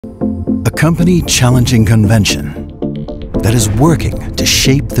company challenging convention that is working to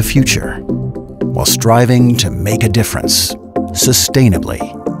shape the future while striving to make a difference sustainably.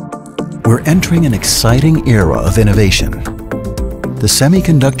 We're entering an exciting era of innovation. The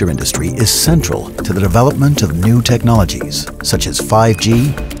semiconductor industry is central to the development of new technologies such as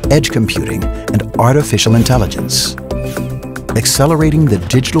 5G, edge computing, and artificial intelligence, accelerating the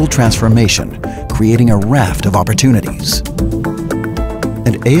digital transformation, creating a raft of opportunities.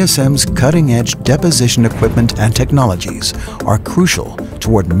 And ASM's cutting-edge deposition equipment and technologies are crucial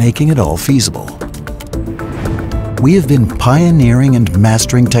toward making it all feasible. We have been pioneering and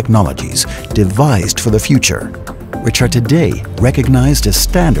mastering technologies devised for the future, which are today recognized as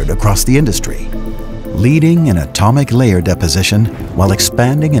standard across the industry, leading in atomic layer deposition while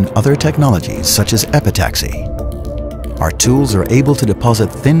expanding in other technologies such as epitaxy. Our tools are able to deposit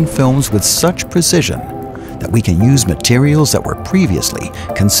thin films with such precision that we can use materials that were previously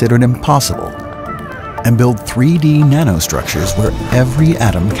considered impossible and build 3D nanostructures where every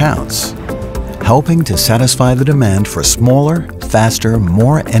atom counts, helping to satisfy the demand for smaller, faster,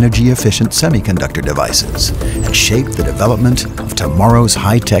 more energy-efficient semiconductor devices and shape the development of tomorrow's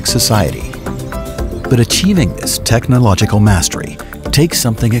high-tech society. But achieving this technological mastery takes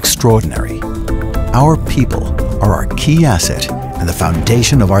something extraordinary. Our people are our key asset and the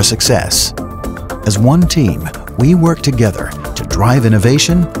foundation of our success. As one team, we work together to drive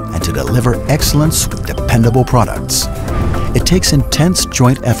innovation and to deliver excellence with dependable products. It takes intense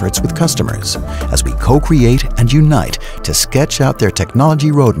joint efforts with customers as we co-create and unite to sketch out their technology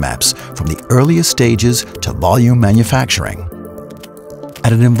roadmaps from the earliest stages to volume manufacturing.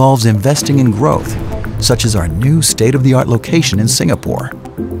 And it involves investing in growth, such as our new state-of-the-art location in Singapore,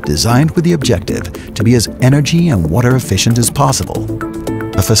 designed with the objective to be as energy and water efficient as possible.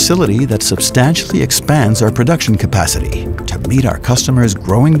 A facility that substantially expands our production capacity to meet our customers'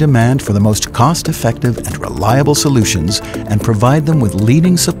 growing demand for the most cost-effective and reliable solutions and provide them with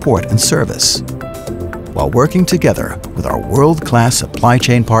leading support and service, while working together with our world-class supply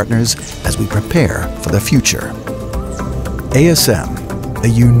chain partners as we prepare for the future. ASM, a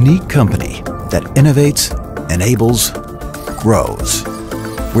unique company that innovates, enables, grows,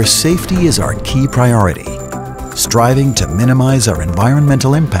 where safety is our key priority, striving to minimize our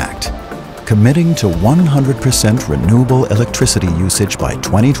environmental impact, committing to 100% renewable electricity usage by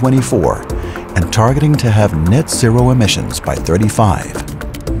 2024, and targeting to have net zero emissions by 35.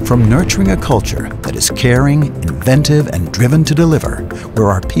 From nurturing a culture that is caring, inventive, and driven to deliver, where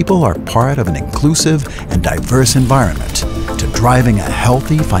our people are part of an inclusive and diverse environment, to driving a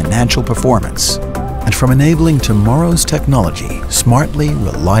healthy financial performance, and from enabling tomorrow's technology smartly,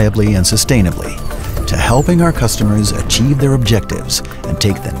 reliably, and sustainably, to helping our customers achieve their objectives and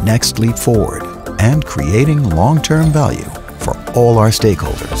take the next leap forward, and creating long-term value for all our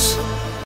stakeholders.